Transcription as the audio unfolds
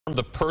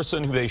The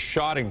person who they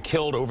shot and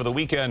killed over the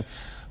weekend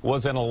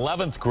was an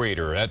 11th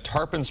grader at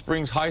Tarpon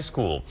Springs High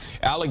School.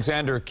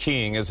 Alexander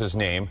King is his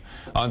name.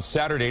 On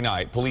Saturday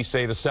night, police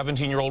say the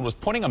 17-year-old was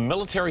pointing a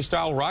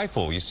military-style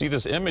rifle. You see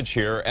this image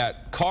here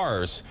at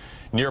cars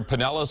near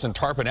Pinellas and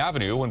Tarpon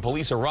Avenue. When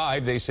police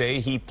arrived, they say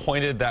he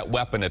pointed that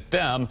weapon at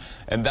them,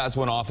 and that's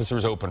when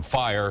officers opened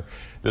fire.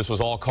 This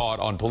was all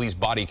caught on police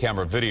body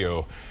camera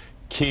video.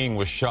 King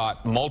was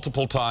shot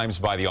multiple times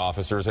by the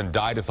officers and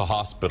died at the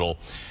hospital.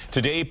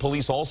 Today,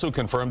 police also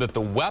confirmed that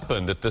the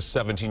weapon that this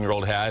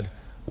 17-year-old had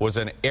was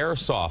an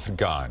airsoft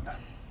gun.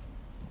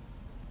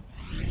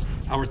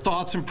 Our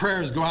thoughts and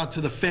prayers go out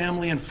to the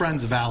family and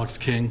friends of Alex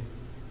King.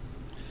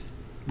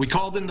 We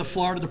called in the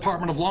Florida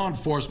Department of Law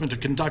Enforcement to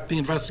conduct the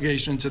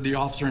investigation into the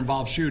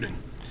officer-involved shooting,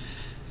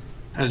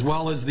 as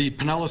well as the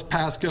Pinellas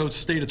Pasco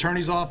State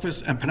Attorney's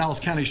Office and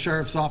Pinellas County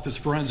Sheriff's Office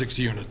forensics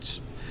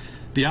units.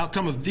 The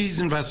outcome of these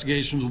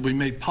investigations will be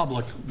made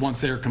public once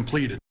they are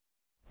completed.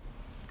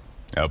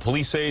 Now,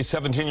 police say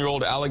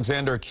 17-year-old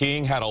Alexander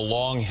King had a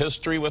long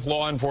history with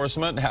law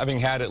enforcement,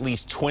 having had at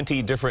least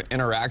 20 different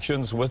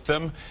interactions with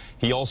them.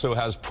 He also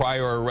has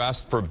prior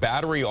arrests for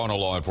battery on a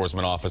law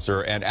enforcement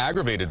officer and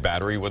aggravated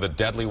battery with a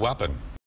deadly weapon.